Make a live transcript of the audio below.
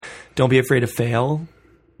Don't be afraid to fail.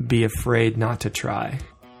 Be afraid not to try.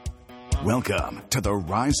 Welcome to the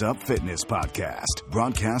Rise Up Fitness Podcast,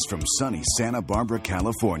 broadcast from sunny Santa Barbara,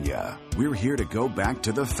 California. We're here to go back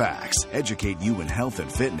to the facts, educate you in health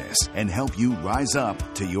and fitness, and help you rise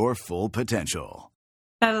up to your full potential.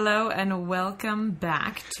 Hello and welcome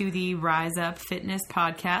back to the Rise Up Fitness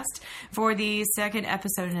Podcast. For the second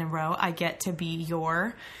episode in a row, I get to be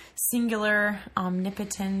your singular,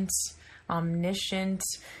 omnipotent, omniscient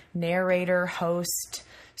narrator, host,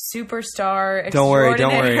 superstar. Don't worry.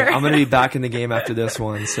 I'm going to be back in the game after this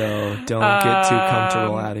one, so don't get too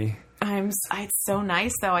comfortable, Addie. It's so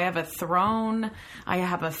nice though. I have a throne. I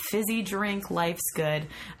have a fizzy drink. Life's good.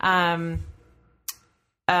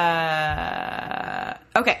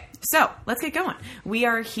 Okay, so let's get going. We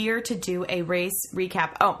are here to do a race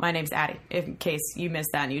recap. Oh, my name's Addie, in case you missed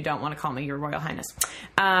that and you don't want to call me your Royal Highness.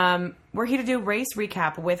 We're here to do a race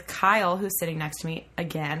recap with Kyle, who's sitting next to me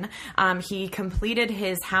again. He completed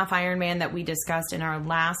his half Ironman that we discussed in our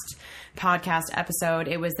last podcast episode.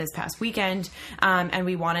 It was this past weekend, and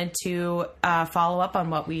we wanted to follow up on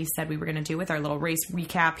what we said we were going to do with our little race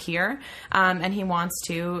recap here. And he wants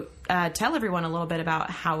to tell everyone a little bit about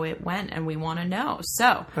how it went, and we want to know.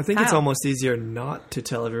 So I think it's almost easier not to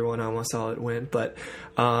tell everyone almost how it went, but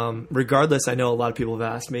regardless, I know a lot of people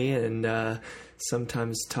have asked me, and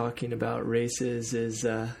sometimes talking about races is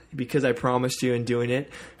because I promised you, and doing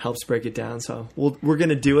it helps break it down. So we're going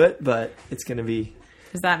to do it, but it's going to be...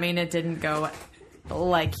 Does that mean it didn't go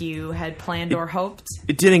like you had planned or hoped?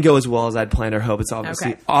 It didn't go as well as I'd planned or hoped. It's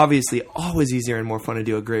obviously Okay. always easier and more fun to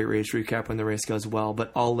do a great race recap when the race goes well,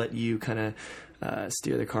 but I'll let you kind of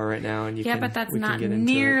steer the car right now, and but that's not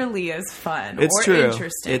nearly as fun or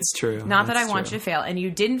interesting. It's true. Not that I want you to fail, and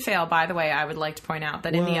you didn't fail. By the way, I would like to point out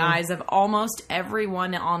that in the eyes of almost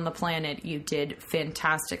everyone on the planet, you did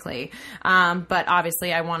fantastically. But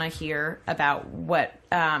obviously, I want to hear about what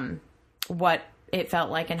it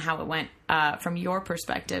felt like and how it went from your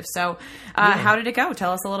perspective. So how did it go?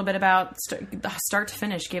 Tell us a little bit about start to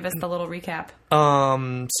finish. Give us the little recap.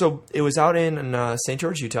 So it was out in St.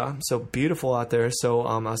 George, Utah. So beautiful out there. So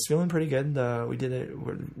I was feeling pretty good. We did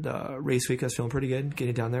it the race week. I was feeling pretty good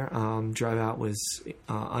getting down there. Drive out was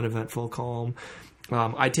uneventful, calm.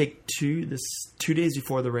 I take 2 days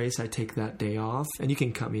before the race. I take that day off, and you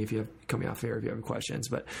can cut me off here if you have questions.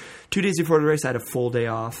 But 2 days before the race, I had a full day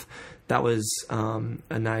off. That was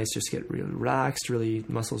a nice, just get really relaxed, really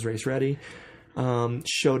muscles race ready.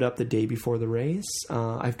 Showed up the day before the race.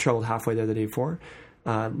 I've traveled halfway there the day before.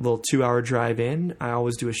 Little 2-hour drive in. I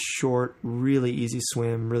always do a short, really easy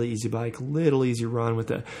swim, really easy bike, little easy run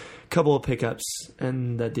with a couple of pickups,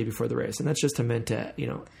 and that day before the race. And that's just meant to,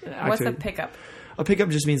 What's a pickup? A pickup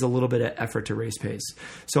just means a little bit of effort to race pace.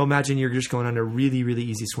 So imagine you're just going on a really, really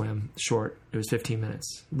easy swim, short. It was 15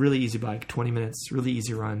 minutes. Really easy bike, 20 minutes. Really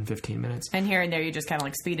easy run, 15 minutes. And here and there, you just kind of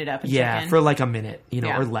like speed it up and check in. For like a minute,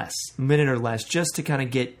 Yeah. or less. A minute or less, just to kind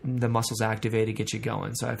of get the muscles activated, get you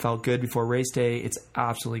going. So I felt good before race day. It's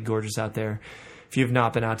absolutely gorgeous out there. If you've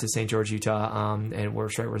not been out to St. George, Utah, and we're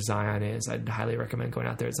right where Zion is, I'd highly recommend going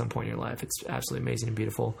out there at some point in your life. It's absolutely amazing and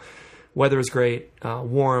beautiful. Weather was great,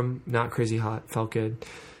 warm, not crazy hot, felt good.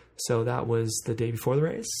 So that was the day before the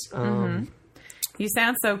race. You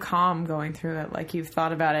sound so calm going through it, like you've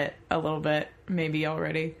thought about it a little bit, maybe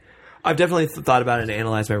already. I've definitely thought about it and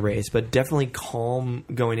analyzed my race, but definitely calm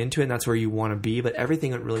going into it, and that's where you want to be. But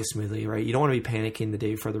everything went really smoothly, right? You don't want to be panicking the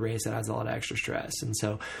day before the race. That adds a lot of extra stress. And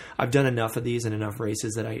so I've done enough of these and enough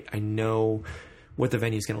races that I know what the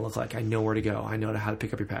venue's going to look like. I know where to go. I know how to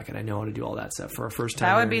pick up your packet. I know how to do all that stuff. For a first time,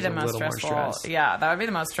 that would be the most stressful. Yeah, that would be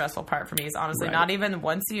the most stressful part for me. Is honestly not even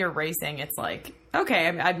once you're racing. It's like, okay,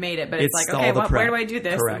 I've made it, but it's like, okay, where do I do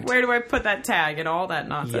this? Correct. Where do I put that tag and all that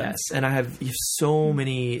nonsense? Yes, and I have so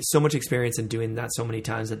much experience in doing that so many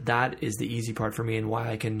times that is the easy part for me, and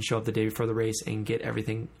why I can show up the day before the race and get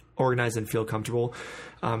everything organized and feel comfortable.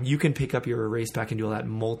 You can pick up your race pack and do all that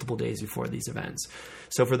multiple days before these events.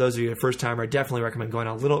 So for those of you a first timer, I definitely recommend going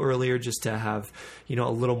out a little earlier just to have, a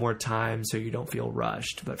little more time so you don't feel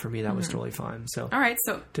rushed. But for me, that was totally fine. So all right.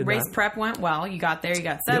 So race prep went well. You got there, you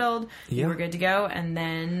got settled, you were good to go. And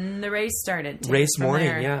then the race started. Race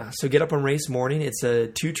morning. Yeah. So get up on race morning. It's a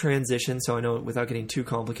 2 transition. So I know without getting too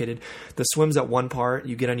complicated, the swim's at one part,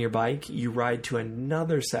 you get on your bike, you ride to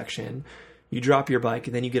another section, you drop your bike,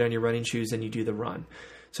 and then you get on your running shoes and you do the run.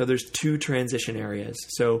 So there's 2 transition areas.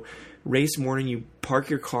 So race morning, you park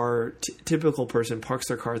your car. Typical person parks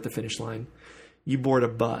their car at the finish line. You board a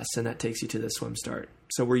bus, and that takes you to the swim start.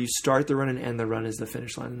 So where you start the run and end the run is the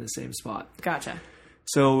finish line in the same spot. Gotcha.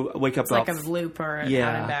 So I wake up It's like a loop or a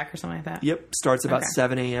out and back or something like that. Yep. Starts about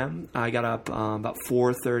 7 a.m. I got up about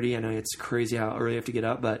 4:30. I know it's crazy how early you have to get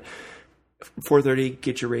up, but 4:30,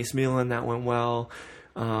 get your race meal in. That went well.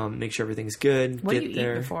 Make sure everything's good. What do you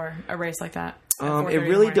eat before a race like that? It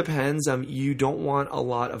really depends. You don't want a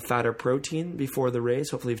lot of fat or protein before the race.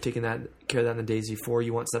 Hopefully you've taken care of that in the days before.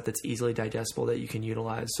 You want stuff that's easily digestible that you can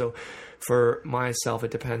utilize. So for myself, it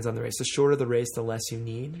depends on the race. The shorter the race, the less you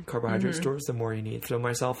need. Carbohydrate stores, the more you need. For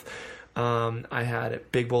myself, I had a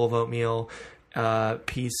big bowl of oatmeal,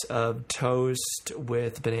 piece of toast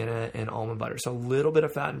with banana and almond butter. So a little bit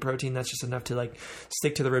of fat and protein. That's just enough to like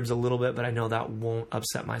stick to the ribs a little bit, but I know that won't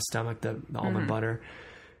upset my stomach, the almond butter.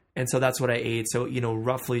 And so that's what I ate. So,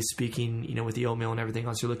 roughly speaking, with the oatmeal and everything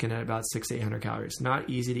else, you're looking at about 600 to 800 calories. Not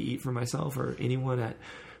easy to eat for myself or anyone at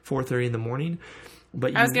 4:30 in the morning.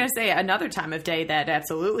 But I was going to say another time of day that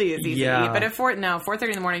absolutely is easy to eat. But at 4:30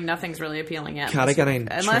 in the morning, nothing's really appealing yet.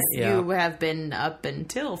 Unless you have been up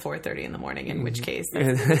until 4:30 in the morning, in which case.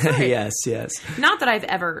 Yes. Not that I've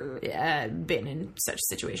ever been in such a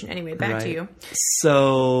situation. Anyway, back to you.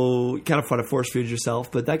 So kind of fun to force food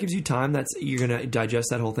yourself, but that gives you time. You're going to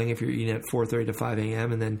digest that whole thing if you're eating at 4:30 to 5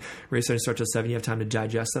 a.m. and then race starts at 7. You have time to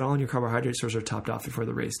digest it all, and your carbohydrate stores are topped off before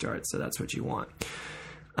the race starts. So that's what you want.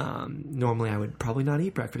 Normally I would probably not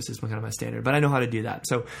eat breakfast is kind of my standard, but I know how to do that.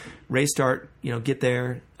 So race start, get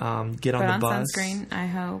there, get on the bus. Sunscreen, I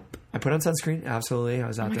hope. I put on sunscreen. Absolutely. I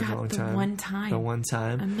was out there for a long time. The one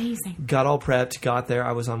time. Amazing. Got all prepped, got there.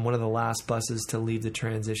 I was on one of the last buses to leave the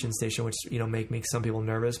transition station, which, make some people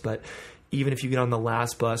nervous, but even if you get on the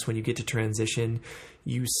last bus, when you get to transition,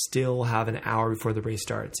 you still have an hour before the race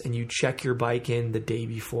starts, and you check your bike in the day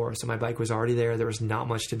before. So my bike was already there. There was not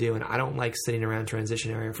much to do, and I don't like sitting around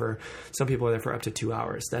transition area for some people are there for up to 2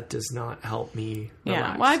 hours. That does not help me relax.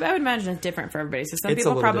 Yeah, well, I would imagine it's different for everybody. So some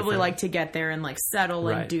people probably like to get there and like settle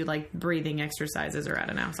and do like breathing exercises or I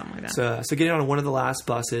don't know, something like that. So getting on one of the last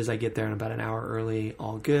buses, I get there in about an hour early,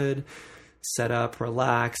 all good. Set up,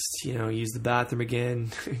 relaxed, use the bathroom again,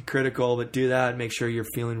 critical, but do that. Make sure you're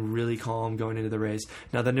feeling really calm going into the race.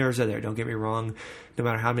 Now, the nerves are there. Don't get me wrong. No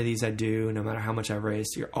matter how many of these I do, no matter how much I've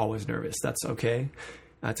raced, you're always nervous. That's okay.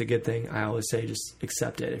 That's a good thing. I always say just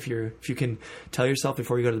accept it. If you can tell yourself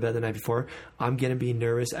before you go to bed the night before, I'm going to be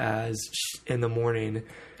nervous as in the morning.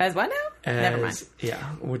 As what now? Never mind.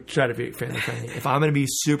 Yeah, we'll try to be family friendly. If I'm going to be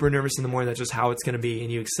super nervous in the morning, that's just how it's going to be.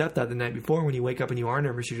 And you accept that the night before. When you wake up and you are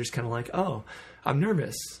nervous, you're just kind of like, oh, I'm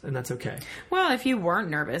nervous. And that's okay. Well, if you weren't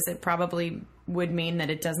nervous, it probably would mean that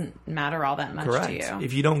it doesn't matter all that much to you.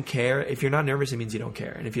 If you don't care, if you're not nervous, it means you don't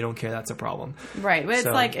care. And if you don't care, that's a problem. Right. But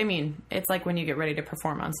it's like when you get ready to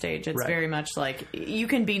perform on stage. It's very much like you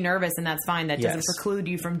can be nervous and that's fine. That doesn't preclude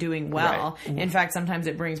you from doing well. Right. In fact, sometimes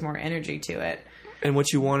it brings more energy to it. And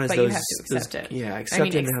what you want is you have to accept it. Yeah,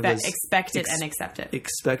 accept it. Expect it and accept it.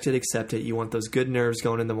 Expect it, accept it. You want those good nerves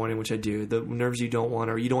going in the morning, which I do. The nerves you don't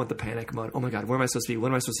want, or you don't want the panic mode. Oh my God, where am I supposed to be? What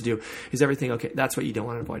am I supposed to do? Is everything okay? That's what you don't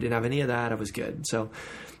want to avoid. I didn't have any of that. I was good. So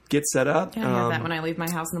get set up. Yeah, I have that when I leave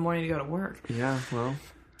my house in the morning to go to work. Yeah, well...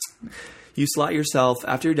 You slot yourself,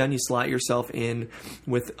 after you're done, you slot yourself in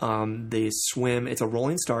with the swim. It's a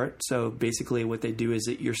rolling start. So basically what they do is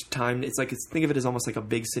that your time, think of it as almost like a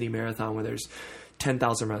big city marathon where there's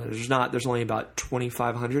 10,000 runners. There's only about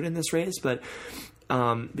 2,500 in this race, but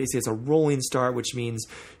basically it's a rolling start, which means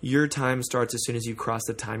your time starts as soon as you cross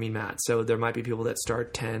the timing mat. So there might be people that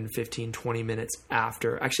start 10, 15, 20 minutes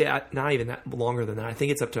after. Actually, not even that longer than that. I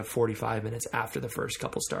think it's up to 45 minutes after the first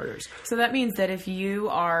couple starters. So that means that if you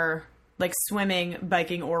are like swimming,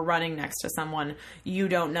 biking, or running next to someone, you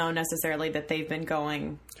don't know necessarily that they've been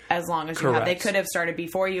going as long as you have. They could have started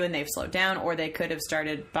before you and they've slowed down, or they could have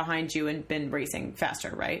started behind you and been racing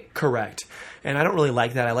faster, right? Correct. And I don't really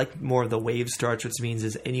like that. I like more of the wave starts, which means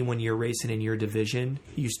is anyone you're racing in your division,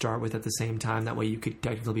 you start with at the same time. That way you could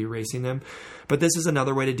technically be racing them. But this is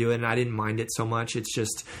another way to do it, and I didn't mind it so much. It's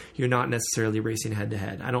just you're not necessarily racing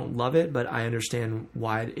head-to-head. I don't love it, but I understand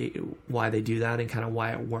why they do that and kind of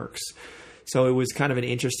why it works. So it was kind of an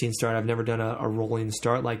interesting start. I've never done a rolling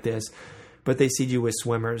start like this, but they seed you with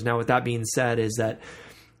swimmers. Now, with that being said, is that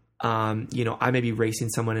I may be racing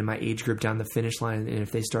someone in my age group down the finish line, and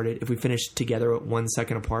if we finished together at 1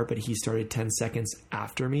 second apart, but he started 10 seconds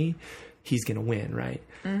after me, he's going to win, right?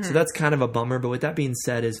 Mm-hmm. So that's kind of a bummer. But with that being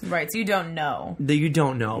said, right. So you don't know.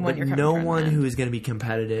 But no one who is going to be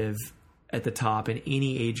competitive at the top in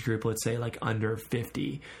any age group, let's say like under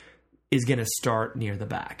 50, is going to start near the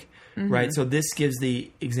back. Mm-hmm. Right. So this gives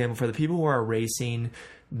the example for the people who are racing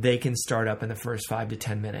they can start up in the first 5 to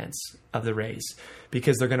 10 minutes of the race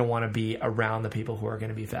because they're going to want to be around the people who are going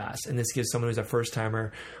to be fast. And this gives someone who's a first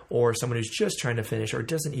timer or someone who's just trying to finish or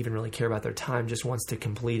doesn't even really care about their time, just wants to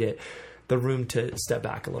complete it, the room to step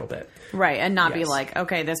back a little bit. Right. And not be like,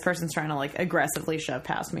 okay, this person's trying to like aggressively shove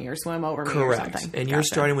past me or swim over me or something. And you're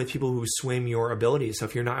starting with people who swim your abilities. So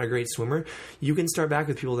if you're not a great swimmer, you can start back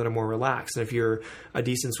with people that are more relaxed. And if you're a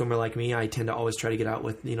decent swimmer like me, I tend to always try to get out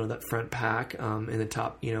with, that front pack in the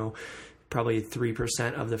top, probably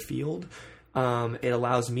 3% of the field. It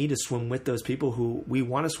allows me to swim with those people who we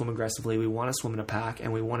want to swim aggressively. We want to swim in a pack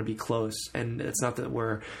and we want to be close. And it's not that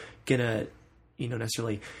we're going to,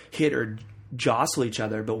 necessarily hit or jostle each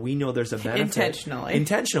other, but we know there's a benefit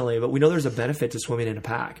intentionally, but we know there's a benefit to swimming in a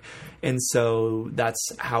pack. And so that's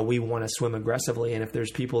how we want to swim aggressively. And if there's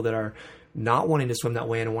people that are not wanting to swim that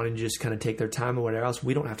way and wanting to just kind of take their time or whatever else,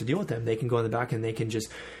 we don't have to deal with them. They can go in the back and they can just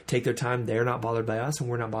take their time. They're not bothered by us and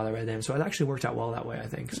we're not bothered by them. So it actually worked out well that way, I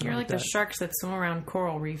think. You're like the sharks that swim around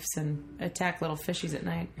coral reefs and attack little fishies at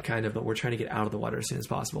night. Kind of, but we're trying to get out of the water as soon as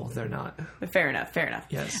possible. They're not. But fair enough.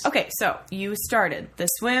 Yes. Okay, so you started the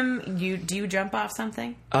swim. Do you jump off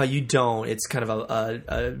something? You don't. It's kind of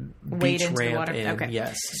a beach into ramp. The water. In. Okay.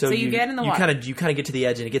 Yes. So you get in the water. You kind of get to the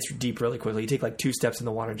edge and it gets deep really quickly. You take like 2 steps in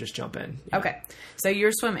the water and just jump in. Yeah. Okay. So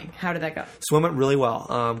you're swimming. How did that go? Swim it really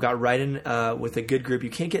well. Got right in with a good group.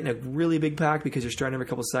 You can't get in a really big pack because you're starting every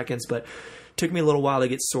couple seconds, but took me a little while to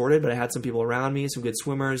get sorted, but I had some people around me, some good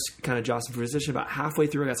swimmers, kind of jostled for position. About halfway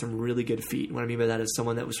through, I got some really good feet. What I mean by that is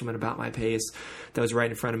someone that was swimming about my pace that was right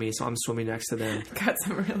in front of me, so I'm swimming next to them. Got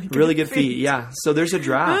some really good feet. Yeah. So there's a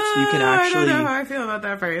draft. You can actually... I don't know how I feel about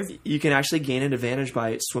that phrase. You can actually gain an advantage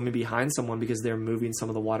by swimming behind someone because they're moving some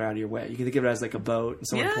of the water out of your way. You can think of it as like a boat. And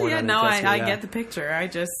someone I get the picture. I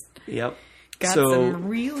just... Yep. Got some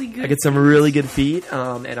really good. I get some really good feet,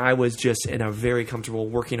 and I was just in a very comfortable,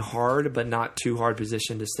 working hard but not too hard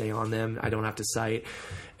position to stay on them. I don't have to sight,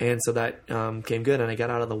 and so that came good. And I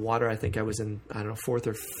got out of the water. I think I was in 4th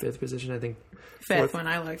or 5th position. I think fifth when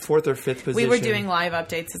I looked. 4th or 5th position. We were doing live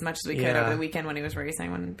updates as much as we could over the weekend when he was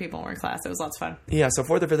racing, when people were in class. It was lots of fun. Yeah, so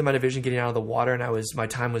 4th or 5th in my division, getting out of the water, and my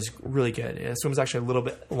time was really good. And the swim was actually a little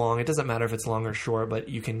bit long. It doesn't matter if it's long or short, but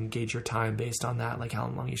you can gauge your time based on that, like how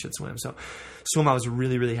long you should swim. So swim I was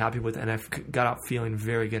really, really happy with, and I got out feeling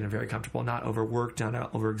very good and very comfortable, not overworked,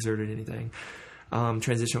 not overexerted anything.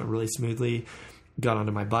 Transition went really smoothly. Got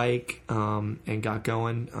onto my bike and got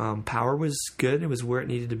going. Power was good. It was where it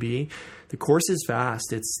needed to be. The course is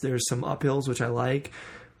fast. There's some uphills, which I like.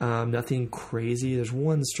 Nothing crazy. There's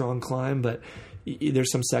one strong climb, but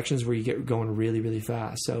there's some sections where you get going really, really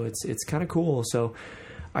fast. So it's kind of cool. So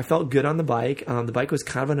I felt good on the bike. The bike was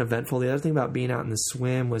kind of uneventful. The other thing about being out in the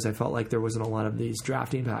swim was I felt like there wasn't a lot of these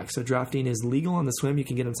drafting packs. So drafting is legal on the swim. You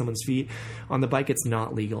can get on someone's feet. On the bike, it's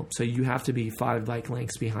not legal. So you have to be 5 bike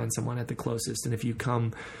lengths behind someone at the closest. And if you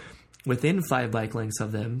come within 5 bike lengths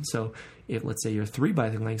of them, so if let's say you're 3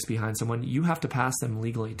 bike lengths behind someone, you have to pass them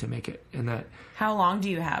legally to make it. And that... How long do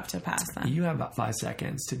you have to pass them? You have about 5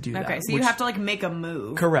 seconds to do that. Okay, so you have to like make a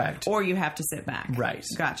move. Correct. Or you have to sit back. Right.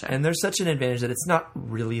 Gotcha. And there's such an advantage that it's not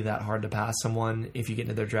really that hard to pass someone if you get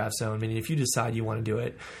into their draft zone. I mean, if you decide you want to do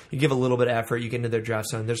it, you give a little bit of effort, you get into their draft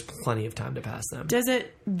zone, there's plenty of time to pass them. Does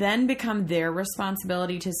it then become their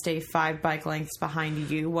responsibility to stay 5 bike lengths behind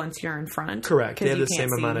you once you're in front? Correct. They have the same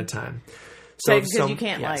amount of time. So because you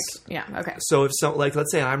can't okay. So if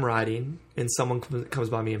let's say I'm riding and someone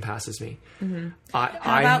comes by me and passes me. Mm-hmm.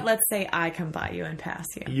 How about let's say I come by you and pass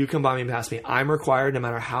you? You come by me and pass me. I'm required, no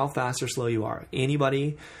matter how fast or slow you are,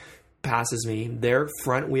 anybody passes me, their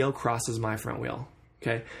front wheel crosses my front wheel.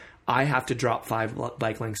 Okay. I have to drop 5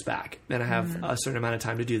 bike lengths back, and I have a certain amount of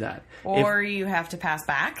time to do that. Or you have to pass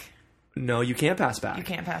back? No, you can't pass back. You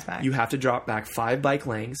can't pass back. You have to drop back 5 bike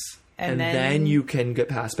lengths. And then you can get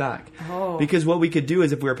passed back. Oh. Because what we could do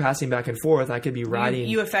is if we were passing back and forth, I could be riding.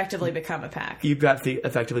 You effectively become a pack. You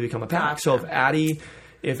effectively become a pack. Gotcha. So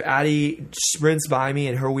if Addie sprints by me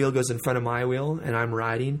and her wheel goes in front of my wheel and I'm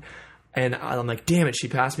riding, and I'm like, damn it, she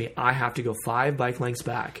passed me, I have to go 5 bike lengths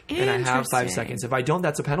back. And I have 5 seconds. If I don't,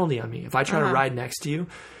 that's a penalty on me. If I try to ride next to you,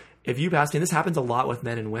 if you pass me, and this happens a lot with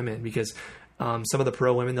men and women because... some of the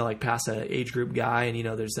pro women, they'll like pass an age group guy,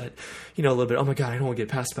 and there's that, a little bit, oh my god, I don't want to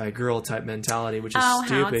get passed by a girl type mentality, which is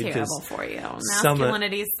stupid. How terrible for you.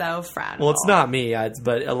 Masculinity is so fragile. Well, it's not me,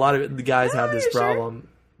 but a lot of the guys have this problem.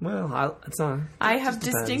 Sure? Well, it's not. I have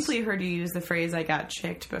distinctly heard you use the phrase "I got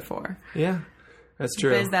chicked" before. Yeah, that's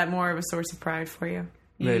true. Is that more of a source of pride for you?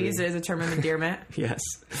 You use it as a term of endearment? Yes.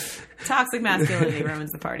 Toxic masculinity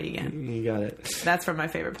ruins the party again. You got it. That's from my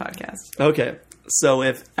favorite podcast. Okay. So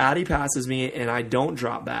if Addie passes me and I don't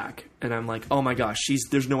drop back, and I'm like, oh my gosh,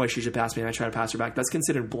 there's no way she should pass me, and I try to pass her back, that's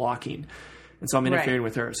considered blocking. And so I'm interfering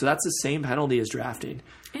with her. So that's the same penalty as drafting.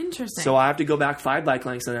 Interesting. So I have to go back 5 bike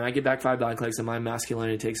lengths, and then I get back 5 bike lengths, and my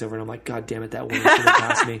masculinity takes over, and I'm like, God damn it, that woman should have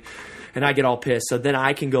passed me. And I get all pissed. So then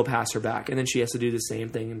I can go pass her back, and then she has to do the same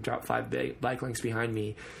thing and drop 5 bike lengths behind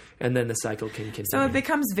me, and then the cycle can continue. So it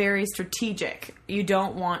becomes very strategic. You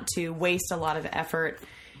don't want to waste a lot of effort.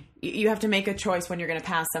 You have to make a choice when you're going to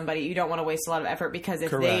pass somebody. You don't want to waste a lot of effort, because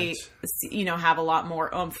if they, have a lot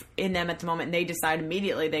more oomph in them at the moment, and they decide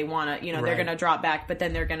immediately they want to, they're going to drop back, but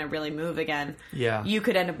then they're going to really move again. Yeah. You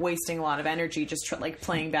could end up wasting a lot of energy just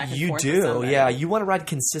playing back and forth. You do, yeah. You want to ride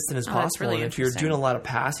consistent as possible. That's really and if you're doing a lot of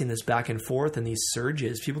passing, this back and forth and these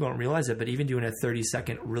surges, people don't realize it, but even doing a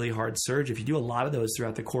 30-second really hard surge, if you do a lot of those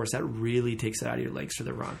throughout the course, that really takes it out of your legs for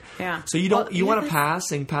the run. Yeah. So you want to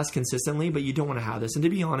pass and pass consistently, but you don't want to have this. And to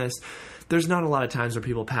be honest, there's not a lot of times where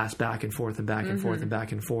people pass back and forth and back and forth and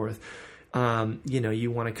back and forth.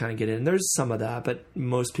 You want to kind of get in. There's some of that, but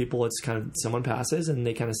most people, it's kind of someone passes and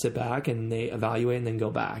they kind of sit back and they evaluate and then go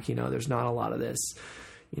back. There's not a lot of this,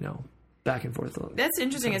 back and forth. That's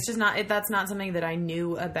interesting. It's just that's not something that I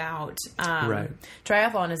knew about. Right.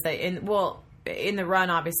 Triathlon is that in the run,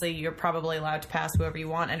 obviously you're probably allowed to pass whoever you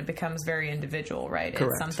want, and it becomes very individual, right?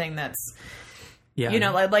 Correct. It's something that's, yeah,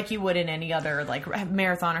 like you would in any other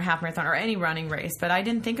marathon or half marathon or any running race. But I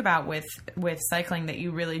didn't think about with cycling that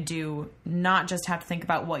you really do not just have to think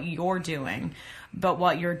about what you're doing, but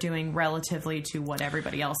what you're doing relatively to what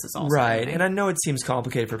everybody else is also right. doing. And I know it seems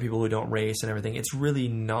complicated for people who don't race and everything. It's really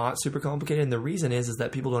not super complicated. And the reason is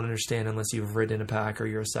that people don't understand unless you've ridden a pack or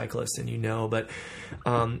you're a cyclist and But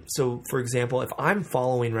so, for example, if I'm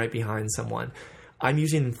following right behind someone, I'm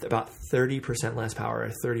using about 30% less power,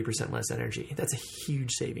 or 30% less energy. That's a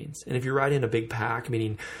huge savings. And if you're riding a big pack,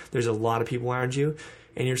 meaning there's a lot of people around you,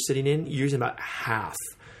 and you're sitting in, you're using about half.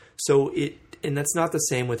 And that's not the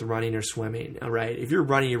same with running or swimming, all right? If you're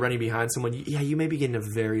running behind someone, you may be getting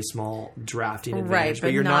a very small drafting advantage,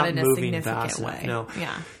 but you're not in a moving fast enough. No.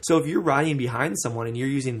 Yeah. So if you're riding behind someone and you're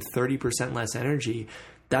using 30% less energy,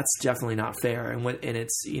 that's definitely not fair. And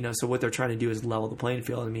it's, so what they're trying to do is level the playing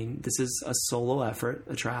field. I mean, this is a solo effort,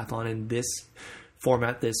 a triathlon, and this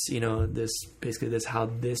format, how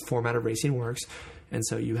this format of racing works. And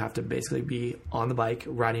so you have to basically be on the bike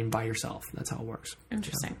riding by yourself. That's how it works.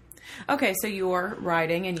 Interesting. Okay. So you're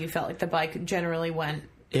riding and you felt like the bike generally went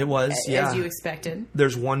as you expected.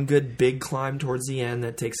 There's one good big climb towards the end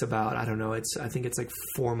that takes about, I think it's like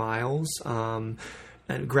 4 miles.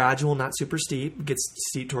 And gradual, not super steep. Gets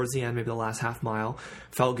steep towards the end, maybe the last half mile.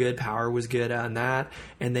 Felt good. Power was good on that.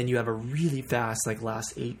 And then you have a really fast,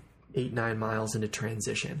 last 8-9 miles into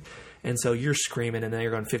transition. And so you're screaming, and then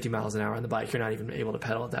you're going 50 miles an hour on the bike. You're not even able to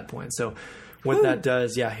pedal at that point. So what that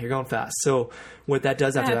does, you're going fast. So what that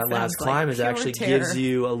does after that last climb is actually gives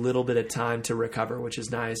you a little bit of time to recover, which is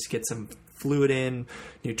nice. Get some fluid in,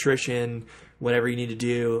 nutrition, whatever you need to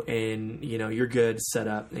do, and you're good, set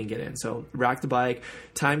up and get in. So rack the bike.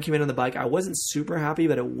 Time came in on the bike. I wasn't super happy,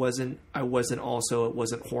 but it wasn't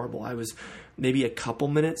horrible. I was maybe a couple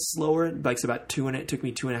minutes slower. The bike's about it took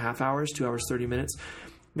me 2.5 hours, 2 hours 30 minutes.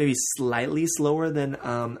 Maybe slightly slower than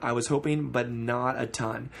I was hoping, but not a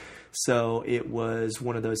ton. So it was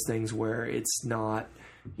one of those things where it's not,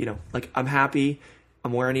 I'm happy,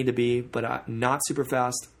 I'm where I need to be, but not super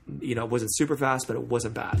fast. It wasn't super fast, but it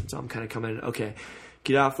wasn't bad. So I'm kind of coming in, okay,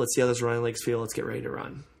 get off. Let's see how those running legs feel. Let's get ready to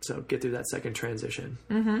run. So get through that second transition.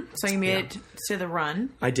 Mm-hmm. So you made it to the run.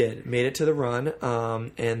 I did. Made it to the run,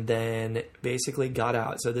 and then basically got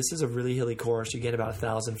out. So this is a really hilly course. You get about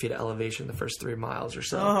 1,000 feet of elevation the first 3 miles or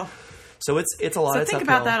so. Oh. So it's a lot. So think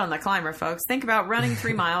about that on the climber, folks. Think about running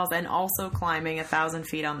 3 miles and also climbing 1,000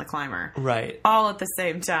 feet on the climber. Right. All at the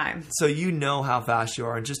same time. So you know how fast you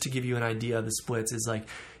are. And just to give you an idea of the splits is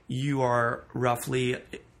you are roughly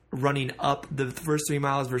running up the first 3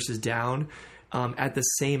 miles versus down. At the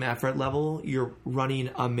same effort level, you're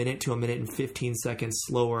running a minute to a minute and 15 seconds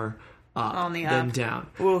slower up than down.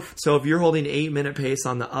 Oof. So if you're holding 8-minute pace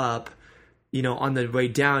on the up, on the way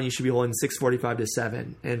down, you should be holding 6:45 to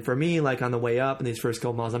 7. And for me, on the way up in these first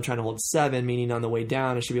couple miles, I'm trying to hold 7, meaning on the way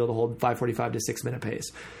down, I should be able to hold 5:45 to 6-minute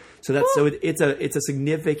pace. So it's a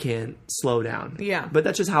significant slowdown. Yeah. But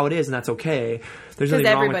that's just how it is, and that's okay. There's nothing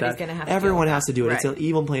wrong with that. Gonna have Everyone has to do it. Right. It's an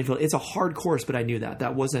even playing field. It's a hard course, but I knew that.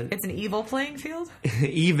 That wasn't... It's an evil playing field?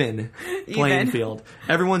 even playing field.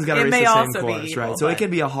 Everyone's got to race the same course, evil, right? So it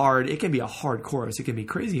can be a hard course. It can be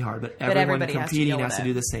crazy hard, but everyone competing has to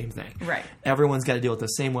do the same thing. Right. Everyone's got to deal with the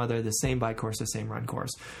same weather, the same bike course, the same run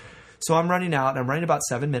course. So I'm running out, and I'm running about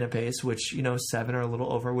 7-minute pace, which, 7 or a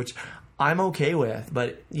little over, which I'm okay with.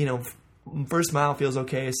 But, you know, first mile feels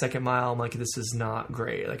okay. Second mile, I'm like, this is not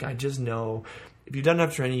great. Like, I just know if you've done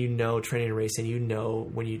enough training, you know, training and racing, you know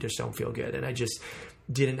when you just don't feel good. And I just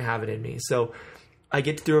didn't have it in me. So I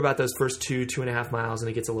get through about those first 2.5 miles, and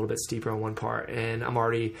it gets a little bit steeper on one part. And I'm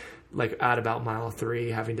already like at about mile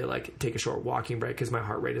 3 having to like take a short walking break because my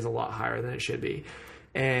heart rate is a lot higher than it should be.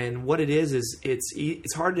 And what it is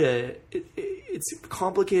it's hard to, it's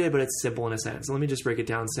complicated, but it's simple in a sense. So let me just break it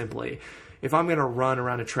down simply. If I'm going to run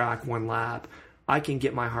around a track one lap, I can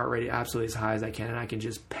get my heart rate absolutely as high as I can, and I can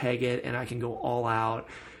just peg it, and I can go all out,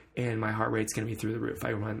 and my heart rate's going to be through the roof.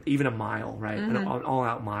 I run even a mile, right? An all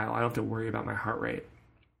out mile. I don't have to worry about my heart rate.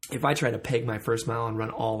 If I try to peg my first mile and run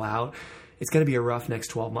all out, it's going to be a rough next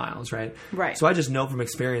 12 miles, right? Right. So I just know from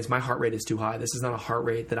experience, my heart rate is too high. This is not a heart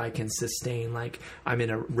rate that I can sustain. Like, I'm in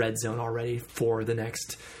a red zone already for the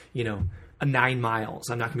next, 9 miles.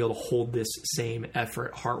 I'm not going to be able to hold this same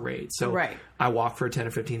effort heart rate. So I walk for 10 or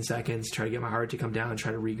 15 seconds, try to get my heart rate to come down,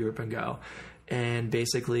 try to regroup and go. And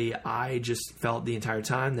basically, I just felt the entire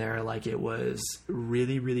time there like it was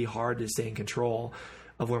really, really hard to stay in control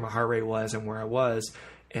of where my heart rate was and where I was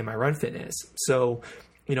and my run fitness. So,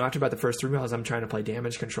 after about the first 3 miles, I'm trying to play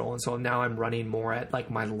damage control. And so now I'm running more at like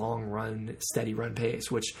my long run, steady run pace,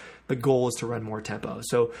 which the goal is to run more tempo.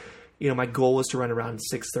 So, my goal is to run around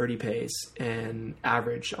 6:30 pace and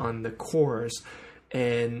average on the course.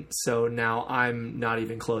 And so now I'm not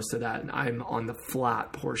even close to that. I'm on the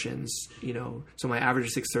flat portions, so my average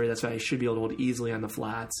is 6:30. That's why I should be able to hold easily on the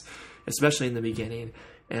flats, especially in the beginning.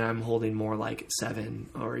 And I'm holding more like 7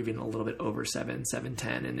 or even a little bit over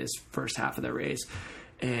 7:10 in this first half of the race.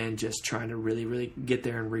 And just trying to really, really get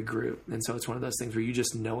there and regroup. And so it's one of those things where you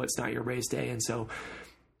just know it's not your race day. And so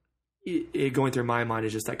it going through my mind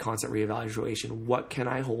is just that constant reevaluation. What can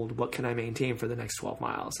I hold? What can I maintain for the next 12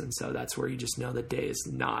 miles? And so that's where you just know the day is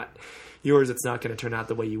not yours. It's not going to turn out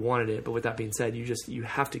the way you wanted it. But with that being said, you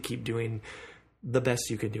have to keep doing the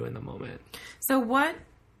best you can do in the moment. So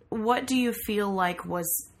what do you feel like was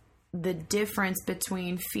the difference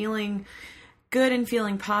between feeling good and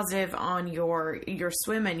feeling positive on your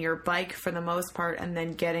swim and your bike for the most part, and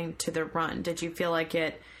then getting to the run? Did you feel like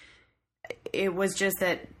it was just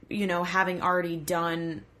that, having already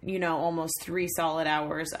done, almost 3 solid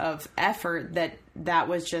hours of effort, that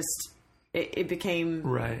was just, it became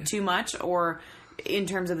too much, or in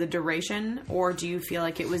terms of the duration? Or do you feel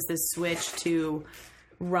like it was the switch to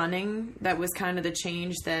running that was kind of the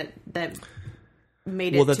change that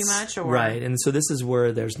made it too much? Or? Right. And so this is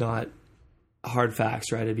where there's not hard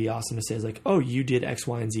facts, right? It'd be awesome to say, it's like, oh, you did X,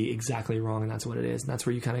 Y, and Z exactly wrong, and that's what it is. And that's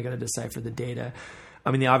where you kind of got to decipher the data.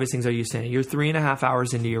 I mean, the obvious things are you saying you're 3.5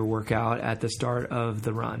 hours into your workout at the start of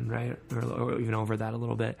the run, right? Or even over that a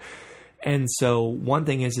little bit. And so one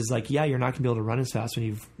thing is like, yeah, you're not going to be able to run as fast when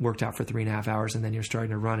you've worked out for 3.5 hours and then you're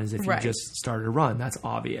starting to run as if you just started to run. That's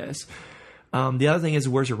obvious. The other thing is,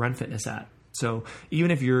 where's your run fitness at? So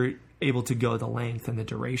even if you're able to go the length and the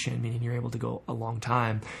duration, meaning you're able to go a long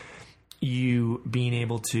time, you being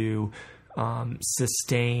able to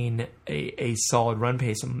sustain a solid run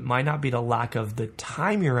pace might not be the lack of the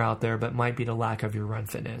time you're out there, but might be the lack of your run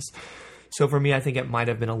fitness. So for me, I think it might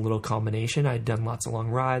have been a little combination. I'd done lots of long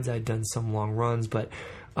rides. I'd done some long runs, but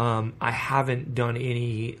I haven't done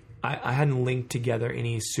any, I hadn't linked together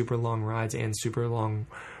any super long rides and super long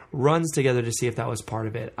runs together to see if that was part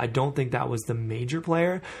of it. I don't think that was the major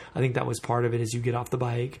player. I think that was part of it is you get off the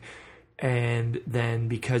bike, and then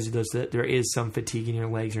because there is some fatigue in your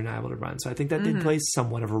legs, you're not able to run. So I think that did play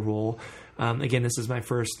somewhat of a role. Again, this is my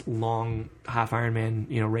first long half Ironman,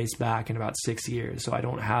 race back in about 6 years. So I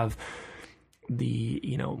don't have the,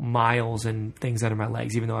 miles and things under my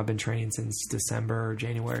legs, even though I've been training since December or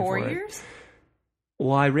January. 4 years?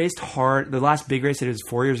 Well, I raced hard. The last big race I did was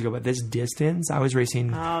 4 years ago, but this distance, I was racing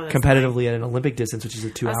competitively at an Olympic distance, which is a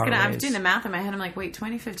 2-hour race. I was doing the math in my head. I'm like, wait,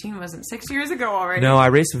 2015 wasn't 6 years ago already? No, I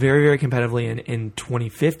raced very, very competitively in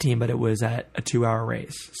 2015, but it was at a 2-hour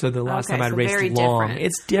race. So the last time I'd raced long. Different.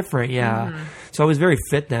 It's different, yeah. Mm-hmm. So I was very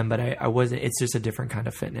fit then, but I wasn't. It's just a different kind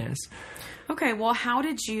of fitness. Okay, well, how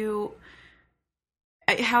did you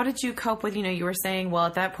cope with, you were saying, well,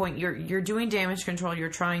 at that point you're doing damage control, you're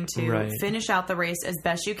trying to finish out the race as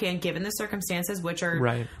best you can given the circumstances, which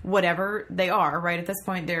are whatever they are, right? At this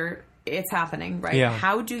point it's happening, right? Yeah.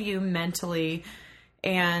 How do you mentally,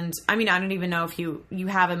 and I mean, I don't even know if you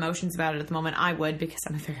have emotions about it at the moment. I would, because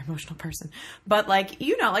I'm a very emotional person, but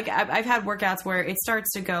I've had workouts where it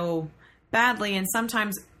starts to go badly, and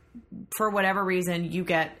sometimes for whatever reason, you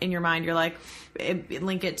get in your mind, you're like,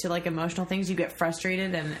 link it to like emotional things. You get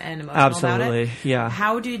frustrated and emotional about it. Yeah.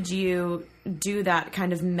 How did you do that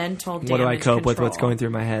kind of mental damage What do I cope control? with what's going through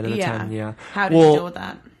my head at the time? Yeah. How did you deal with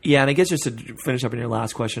that? Yeah, and I guess just to finish up on your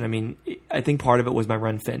last question, I mean, I think part of it was my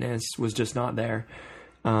run fitness was just not there.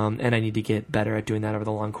 And I need to get better at doing that over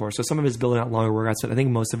the long course. So some of it is building out longer workouts, but I think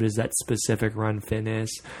most of it is that specific run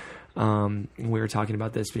fitness. We were talking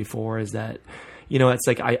about this before, is that, it's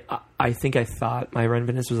like I think I thought my run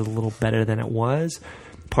fitness was a little better than it was.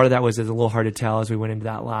 Part of that was a little hard to tell as we went into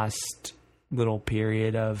that last little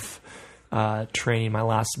period of training. My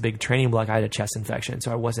last big training block, I had a chest infection,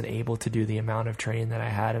 so I wasn't able to do the amount of training that I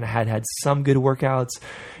had. And I had some good workouts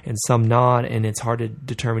and some not, and it's hard to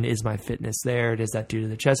determine, is my fitness there? Is that due to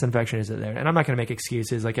the chest infection? Is it there? And I'm not going to make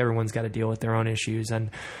excuses. Like, everyone's got to deal with their own issues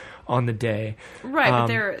and on the day. Right,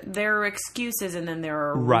 but there are excuses and then there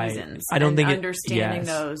are reasons. I don't think understanding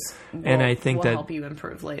those and I think will that help you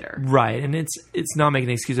improve later. Right, and it's not making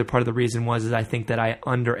an excuse, but part of the reason is I think that I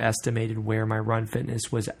underestimated where my run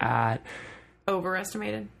fitness was at.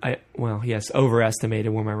 Overestimated?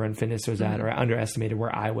 Overestimated where my run fitness was at, or I underestimated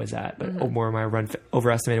where I was at, but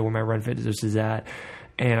overestimated where my run fitness was at,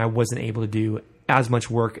 and I wasn't able to do as much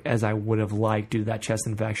work as I would have liked due to that chest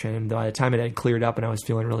infection. And by the time it had cleared up and I was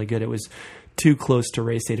feeling really good, it was too close to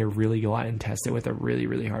race day to really go out and test it with a really,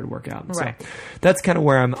 really hard workout. Right. So that's kind of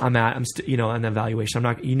where I'm at. I'm on the evaluation.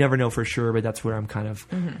 You never know for sure, but that's where I'm kind of,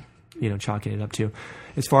 chalking it up to.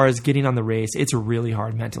 As far as getting on the race, it's really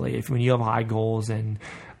hard mentally. When you have high goals and,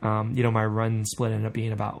 my run split ended up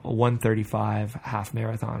being about a 1:35 half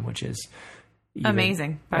marathon, which is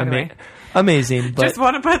amazing, by the way. Amazing. But just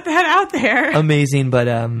want to put that out there. Amazing. But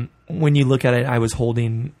when you look at it, I was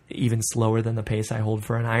holding even slower than the pace I hold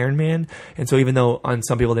for an Ironman. And so even though on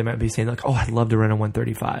some people they might be saying like, oh, I'd love to run a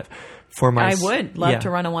 1:35. I would love to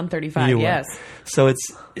run a 1:35. Yes.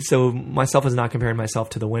 So myself is not comparing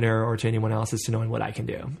myself to the winner or to anyone else, is to knowing what I can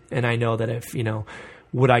do. And I know that if,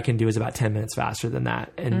 what I can do is about 10 minutes faster than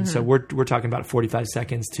that. And so we're talking about 45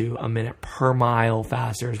 seconds to a minute per mile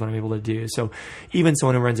faster is what I'm able to do. So even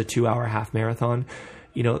someone who runs a 2-hour half marathon,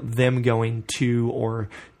 them going 2 or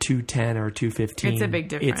 2:10 or 2:15. It's a big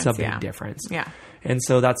difference. It's a big difference. Yeah. And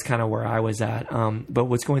so that's kind of where I was at. But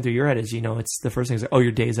what's going through your head is, it's the first thing is, oh,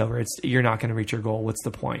 your day's over. You're not going to reach your goal. What's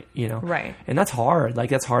the point? Right. And that's hard. Like,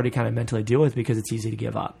 that's hard to kind of mentally deal with because it's easy to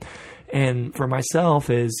give up. And for myself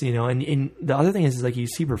is, and the other thing is like you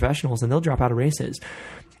see professionals and they'll drop out of races.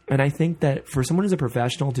 And I think that for someone who's a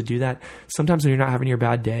professional to do that, sometimes when you're not having your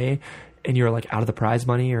bad day and you're like out of the prize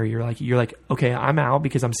money, or you're like, okay, I'm out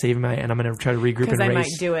because I'm saving and I'm going to try to regroup and race. I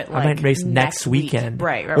might do it I might race next weekend.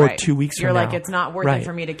 Right. Or 2 weeks from now. You're like, it's not worth it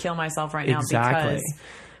for me to kill myself right now because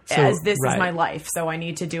this is my life. So I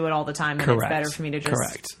need to do it all the time. And it's better for me to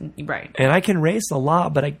just. Right. And I can race a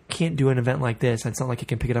lot, but I can't do an event like this. It's not like I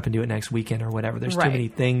can pick it up and do it next weekend or whatever. There's too many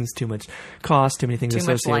things, too much cost, too many things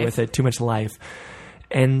associated with it, too much life.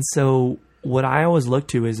 And so what I always look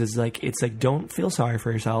to is like, it's like, don't feel sorry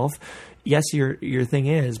for yourself. Yes, your thing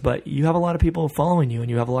is, but you have a lot of people following you and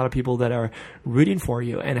you have a lot of people that are rooting for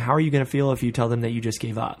you. And how are you going to feel if you tell them that you just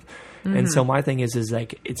gave up? And so my thing is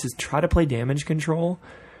like, it's just try to play damage control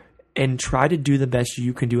and try to do the best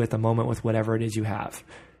you can do at the moment with whatever it is you have.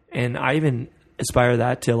 And I even aspire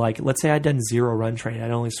that to, like, let's say I'd done 0 run training.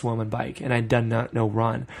 I'd only swum and bike and I'd done no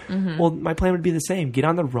run. Well, my plan would be the same. Get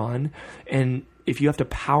on the run, and if you have to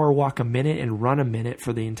power walk a minute and run a minute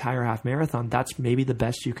for the entire half marathon, that's maybe the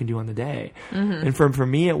best you can do on the day. And for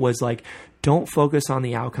me, it was like, don't focus on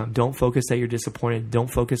the outcome. Don't focus that you're disappointed.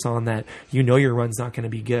 Don't focus on that your run's not going to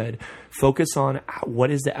be good. Focus on what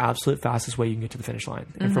is the absolute fastest way you can get to the finish line.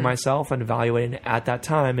 And for myself, I'm evaluating at that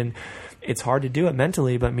time, and it's hard to do it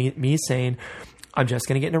mentally, but me saying, I'm just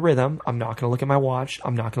going to get in a rhythm. I'm not going to look at my watch.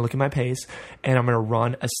 I'm not going to look at my pace, and I'm going to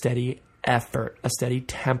run a steady effort, a steady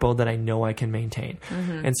tempo that I know I can maintain.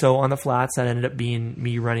 And so on the flats, that ended up being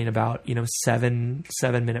me running about, 7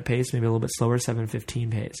 minute pace, maybe a little bit slower,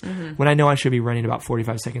 7:15 pace. When I know I should be running about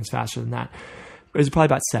 45 seconds faster than that. It was probably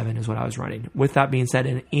about 7 is what I was running. With that being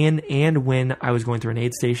said, and when I was going through an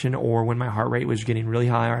aid station, or when my heart rate was getting really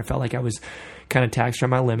high, or I felt like I was kind of taxed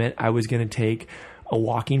from my limit, I was going to take a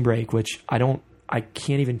walking break, which I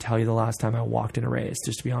can't even tell you the last time I walked in a race,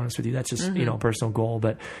 just to be honest with you. That's just, a personal goal.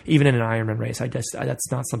 But even in an Ironman race,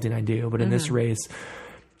 that's not something I do. But in this race,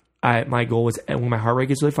 my goal was, when my heart rate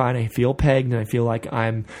gets really fine, I feel pegged and I feel like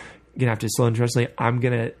I'm going to have to slow and translate, I'm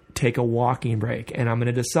going to take a walking break, and I'm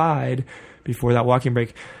going to decide before that walking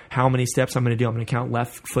break how many steps I'm going to do. I'm going to count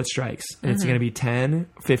left foot strikes, and it's going to be 10,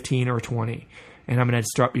 15, or 20. And I'm going to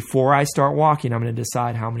start, before I start walking, I'm going to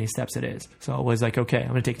decide how many steps it is. So it was like, okay, I'm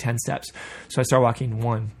going to take 10 steps. So I start walking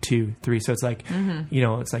 1, 2, 3. So it's like,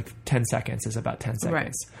 it's like 10 seconds is about 10 seconds.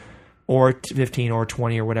 Right. Or 15 or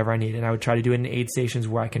 20 or whatever I need. And I would try to do it in aid stations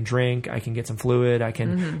where I can drink, I can get some fluid, I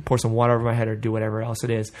can pour some water over my head or do whatever else it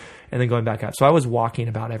is. And then going back up. So I was walking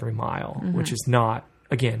about every mile, which is not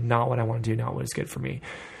what I want to do, not what is good for me.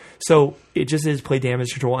 So it just is play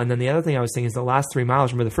damage control. And then the other thing I was thinking is the last 3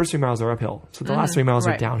 miles, remember the first 3 miles are uphill. So the last 3 miles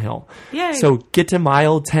are downhill. Yeah. So get to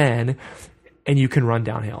mile 10 and you can run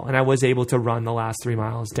downhill. And I was able to run the last 3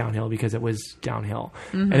 miles downhill because it was downhill.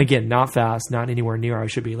 And again, not fast, not anywhere near. I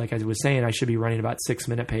should be, like I was saying, I should be running about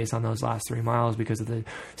 6-minute pace on those last 3 miles because of the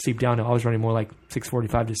steep downhill. I was running more like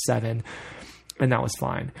 6:45 to 7, and that was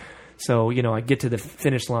fine. So, I get to the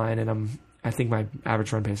finish line and I think my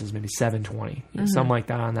average run pace is maybe 7:20, something like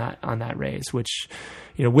that on that race, which,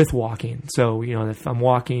 with walking. So, if I'm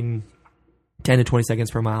walking 10 to 20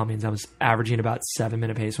 seconds per mile, means I was averaging about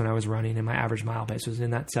 7-minute pace when I was running, and my average mile pace was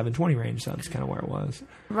in that 7:20 range. So that's kind of where it was.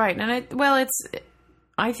 Right. And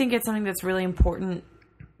I think it's something that's really important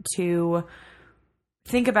to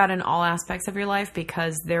think about in all aspects of your life,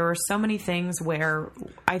 because there are so many things where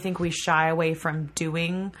I think we shy away from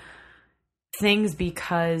doing things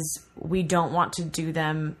because we don't want to do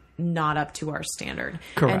them not up to our standard.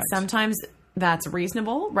 Correct. And sometimes that's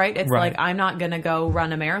reasonable, right? It's like, I'm not going to go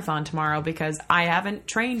run a marathon tomorrow because I haven't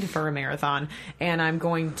trained for a marathon and I'm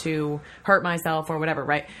going to hurt myself or whatever,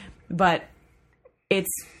 right? But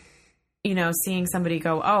it's, seeing somebody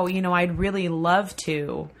go, I'd really love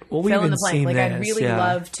to fill in the blank. Like, I'd really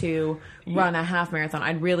love to run a half marathon.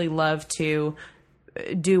 I'd really love to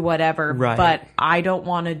do whatever, but I don't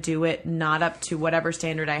want to do it not up to whatever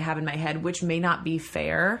standard I have in my head, which may not be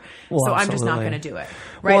fair. So I'm just not going to do it.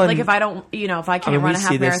 Right. Well, like if I don't, if I can't run a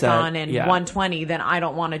half marathon in 1:20, then I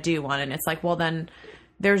don't want to do one. And it's like, well, then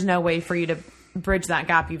there's no way for you to bridge that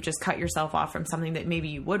gap. You've just cut yourself off from something that maybe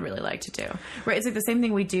you would really like to do. Right. It's like the same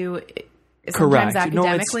thing we do sometimes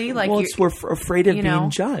academically. We're afraid of being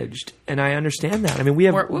judged. And I understand that. I mean, we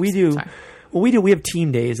have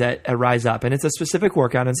team days at Rise Up, and it's a specific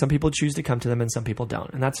workout, and some people choose to come to them and some people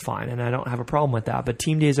don't, and that's fine, and I don't have a problem with that. But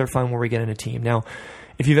team days are fun where we get in a team. Now,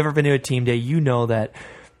 if you've ever been to a team day, you know that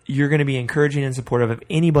you're going to be encouraging and supportive of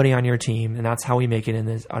anybody on your team, and that's how we make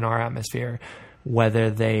it on our atmosphere. Whether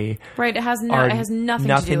they it has nothing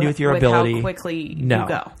to do with your ability, how quickly you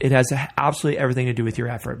go. It has absolutely everything to do with your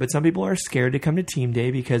effort. But some people are scared to come to team day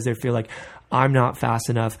because they feel like, I'm not fast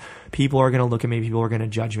enough. People are going to look at me. People are going to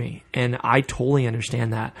judge me. And I totally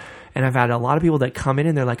understand that. And I've had a lot of people that come in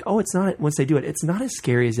and they're like, it's not, once they do it, it's not as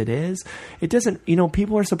scary as it is. It doesn't,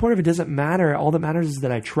 people are supportive. It doesn't matter. All that matters is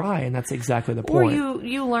that I try. And that's exactly the point. Or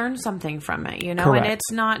you learn something from it, Correct. And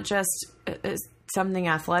it's not just something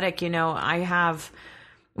athletic. When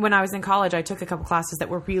I was in college, I took a couple classes that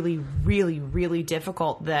were really, really, really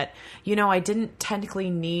difficult that, I didn't technically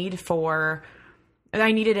need for...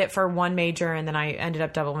 I needed it for one major, and then I ended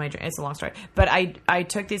up double majoring. It's a long story. But I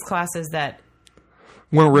took these classes that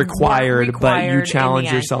weren't required, but you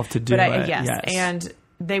challenged yourself to do it. Yes. And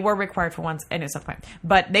they were required for once, and it's not the point.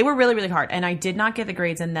 But they were really, really hard, and I did not get the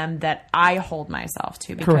grades in them that I hold myself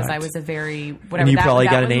to because Correct. I was a very whatever. And you that, probably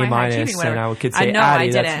that got was an my A-, and I could say, I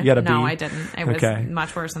didn't. You got a B. No, I didn't. It was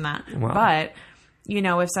much worse than that. Wow. But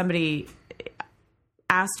if somebody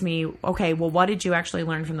asked me, okay, well, what did you actually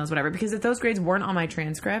learn from those, whatever? Because if those grades weren't on my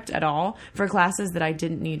transcript at all for classes that I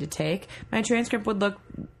didn't need to take, my transcript would look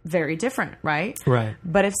very different, right? Right.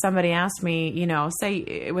 But if somebody asked me, say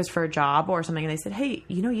it was for a job or something, and they said, hey,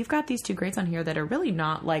 you've got these 2 grades on here that are really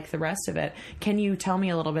not like the rest of it. Can you tell me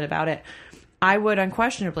a little bit about it? I would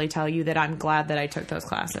unquestionably tell you that I'm glad that I took those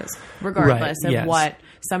classes, regardless of what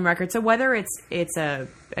some records. So whether it's a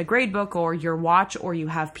grade book or your watch, or you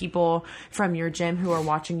have people from your gym who are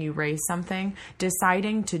watching you race something,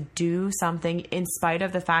 deciding to do something in spite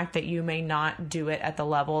of the fact that you may not do it at the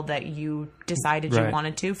level that you decided you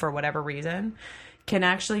wanted to for whatever reason, can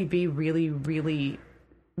actually be really, really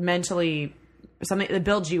mentally something that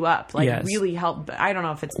builds you up, really help. I don't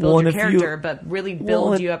know if it's build your character, but really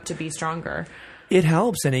build you up to be stronger. It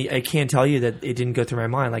helps, and I can't tell you that it didn't go through my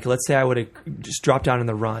mind. Like, let's say I would have just dropped down in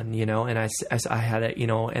the run, and I had it,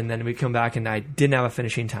 and then we come back and I didn't have a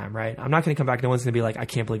finishing time, right? I'm not going to come back. No one's going to be like, I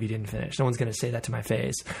can't believe you didn't finish. No one's going to say that to my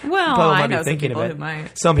face. Well, I know some people who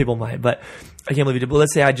might. Some people might, but I can't believe you did. But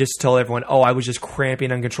let's say I just told everyone, I was just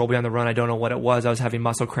cramping uncontrollably on the run. I don't know what it was. I was having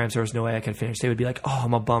muscle cramps. There was no way I could finish. They would be like,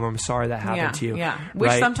 I'm a bummer. I'm sorry that happened to you. Yeah,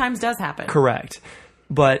 which sometimes does happen. Correct.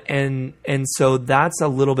 But and so that's a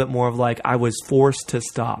little bit more of like I was forced to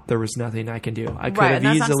stop. There was nothing I can do. I could have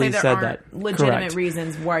easily said that. Legitimate Correct.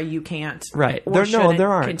 reasons why you can't. Right. Or There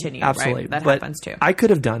aren't. continue. Absolutely. Right? That but happens too. I could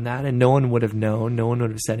have done that and no one would have known. No one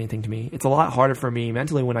would have said anything to me. It's a lot harder for me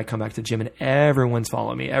mentally when I come back to the gym and everyone's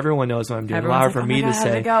following me. Everyone knows what I'm doing. Everyone's Louder like, for me to say. How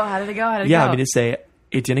did it go? How did it go? How did it yeah, go? I mean to say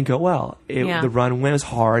it didn't go well. The run was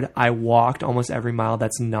hard. I walked almost every mile.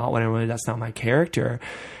 That's not what I wanted. That's not my character.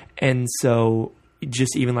 And so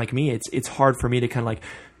just even like me, it's hard for me to kind of like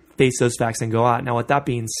face those facts and go out. Now, with that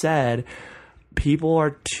being said, people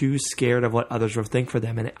are too scared of what others will think for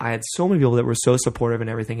them. And I had so many people that were so supportive and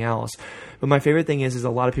everything else. But my favorite thing is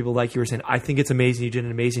a lot of people like you were saying, I think it's amazing. You did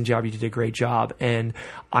an amazing job. You did a great job. And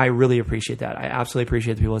I really appreciate that. I absolutely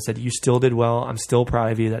appreciate the people that said, you still did well. I'm still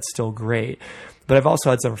proud of you. That's still great. But I've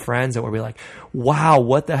also had some friends that were like, wow,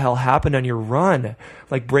 what the hell happened on your run?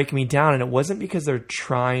 Like break me down. And it wasn't because they're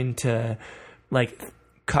trying to like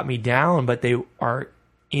cut me down, but they are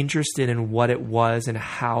interested in what it was and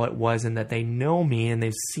how it was, and that they know me and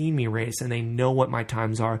they've seen me race and they know what my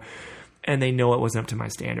times are and they know it wasn't up to my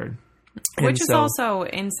standard. Which is also,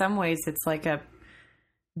 in some ways, it's like a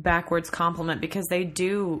backwards compliment because they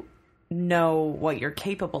do know what you're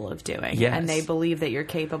capable of doing. Yes. And they believe that you're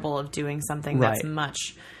capable of doing something that's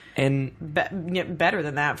much and better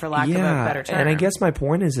than that, for lack of a better term. And I guess my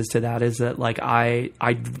point is to that is that like I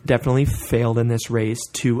definitely failed in this race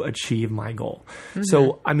to achieve my goal. Mm-hmm.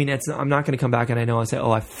 So I mean, I'm not going to come back and I say,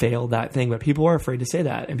 oh, I failed that thing, but people are afraid to say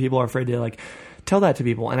that, and people are afraid to like tell that to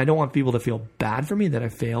people. And I don't want people to feel bad for me that I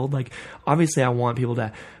failed. Like obviously I want people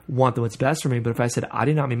to want what's best for me, but if I said I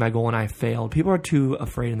did not meet my goal and I failed, people are too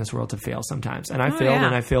afraid in this world to fail sometimes. And I failed,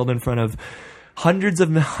 and I failed in front of hundreds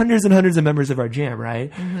and hundreds of members of our gym, right?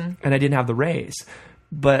 Mm-hmm. And I didn't have the race.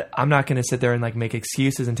 But I'm not going to sit there and like make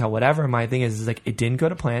excuses and tell whatever. My thing is like it didn't go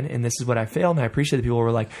to plan, and this is what I failed. And I appreciate that people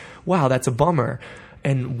were like, wow, that's a bummer.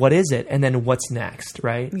 And what is it? And then what's next,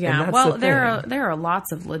 right? Yeah. Well, there are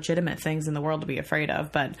lots of legitimate things in the world to be afraid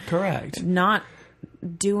of, but correct. Not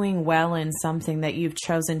doing well in something that you've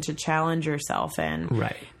chosen to challenge yourself in,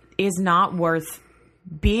 right, is not worth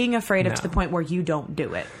being afraid of to the point where you don't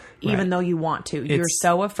do it. Even though you want to. You're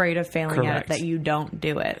so afraid of failing at it that you don't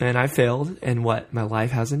do it. And I failed, and what? My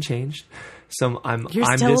life hasn't changed. So I'm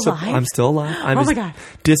still alive? I'm still alive. I'm oh my God.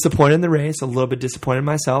 disappointed in the race, a little bit disappointed in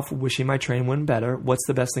myself, wishing my train went better. What's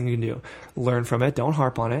the best thing you can do? Learn from it. Don't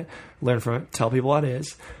harp on it. Learn from it. Tell people what it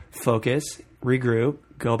is. Focus. Regroup.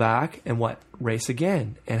 Go back and race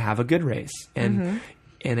again and have a good race. And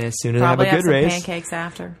And as soon as Probably I have a good race, pancakes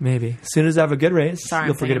after. Maybe. As soon as I have a good race, Sorry,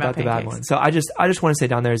 you'll forget about the bad one. So I just want to say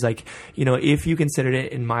down there is like, you know, if you considered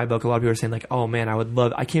it in my book, a lot of people are saying like, oh man, I would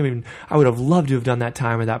have loved to have done that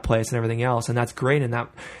time or that place and everything else. And that's great. And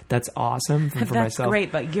that's awesome for myself. That's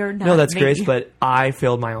great, but you're not. No, that's great. But I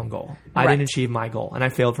failed my own goal. Right. I didn't achieve my goal and I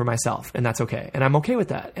failed for myself, and that's okay. And I'm okay with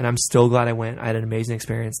that. And I'm still glad I went. I had an amazing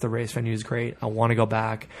experience. The race venue is great. I want to go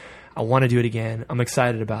back. I want to do it again. I'm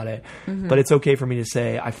excited about it. Mm-hmm. But it's okay for me to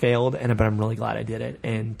say I failed, but I'm really glad I did it,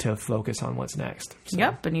 and to focus on what's next. So.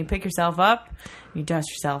 Yep, and you pick yourself up, you dust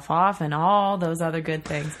yourself off, and all those other good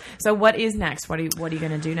things. So what is next? What are you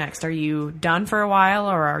going to do next? Are you done for a while,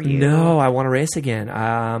 or are you... No, I want to race again.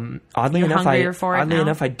 Oddly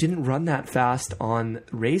enough, I didn't run that fast on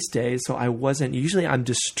race day, so I wasn't... Usually I'm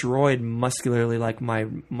destroyed muscularly, like my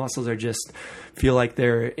muscles are just... feel like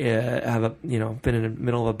they're been in the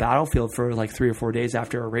middle of a battlefield for like 3 or 4 days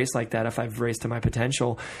after a race like that if I've raced to my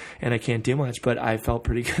potential and I can't do much. But I felt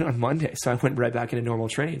pretty good on Monday, so I went right back into normal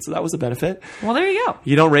training. So that was a benefit. Well, there you go.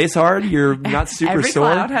 You don't race hard, you're not super sore.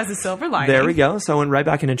 Every cloud has a silver lining. There we go. So I went right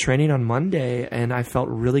back into training on Monday, and I felt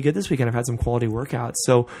really good this weekend. I've had some quality workouts.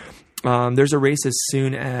 So there's a race as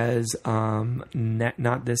soon as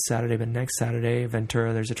not this Saturday, but next Saturday,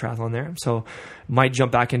 Ventura. There's a triathlon there, so might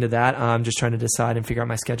jump back into that. I'm just trying to decide and figure out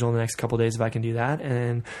my schedule in the next couple of days if I can do that.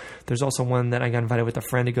 And there's also one that I got invited with a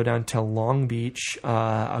friend to go down to Long Beach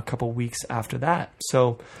a couple weeks after that.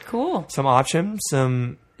 So cool. Some options,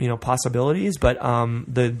 some possibilities, but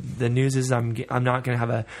the news is I'm not going to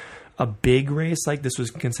have a big race like this was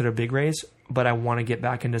considered a big race, but I want to get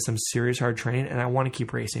back into some serious hard training, and I want to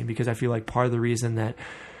keep racing because I feel like part of the reason that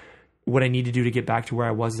what I need to do to get back to where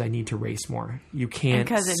I was is I need to race more. You can't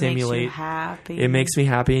simulate. Makes you happy. It makes me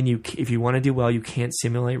happy, and if you want to do well, you can't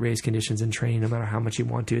simulate race conditions in training no matter how much you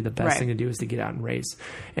want to. The best thing to do is to get out and race,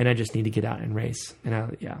 and I just need to get out and race.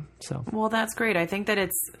 And Well, that's great. I think that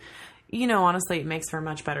it's... honestly, it makes for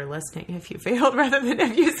much better listening if you failed rather than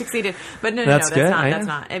if you succeeded. But no, that's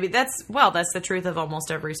not. I mean, that's the truth of almost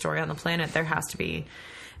every story on the planet. There has to be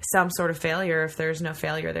some sort of failure. If there's no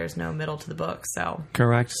failure, there's no middle to the book. So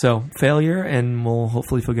Correct. So failure, and we'll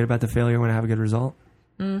hopefully feel good about the failure when I have a good result.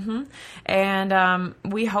 And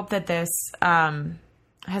we hope that this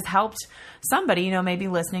has helped somebody, maybe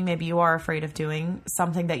listening. Maybe you are afraid of doing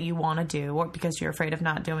something that you want to do, or because you're afraid of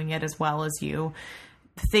not doing it as well as you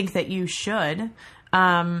think that you should.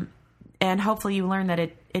 And hopefully you learn that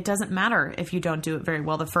it doesn't matter if you don't do it very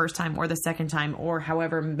well the first time or the second time, or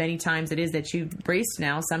however many times it is that you've raced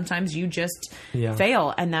now. Sometimes you just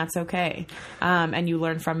fail, and that's okay. And you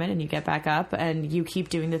learn from it, and you get back up, and you keep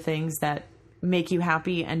doing the things that make you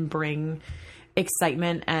happy and bring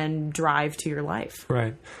excitement and drive to your life.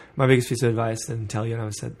 Right. My biggest piece of advice, and tell you, and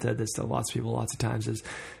I've said this to lots of people lots of times, is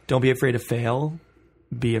don't be afraid to fail.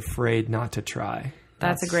 Be afraid not to try.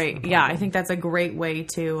 That's a great, I think that's a great way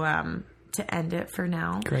to end it for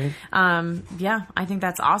now. Great. I think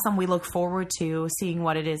that's awesome. We look forward to seeing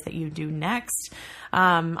what it is that you do next.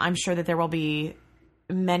 I'm sure that there will be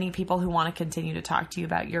many people who want to continue to talk to you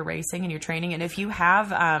about your racing and your training. And if you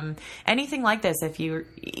have anything like this, if you're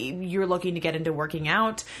looking to get into working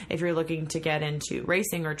out, if you're looking to get into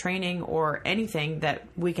racing or training or anything that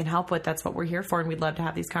we can help with, that's what we're here for. And we'd love to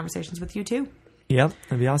have these conversations with you too. Yep,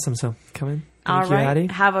 that'd be awesome. So come in. Thank you, Addie.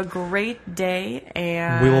 Have a great day,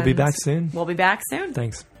 and we will be back soon. We'll be back soon.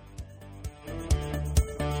 Thanks.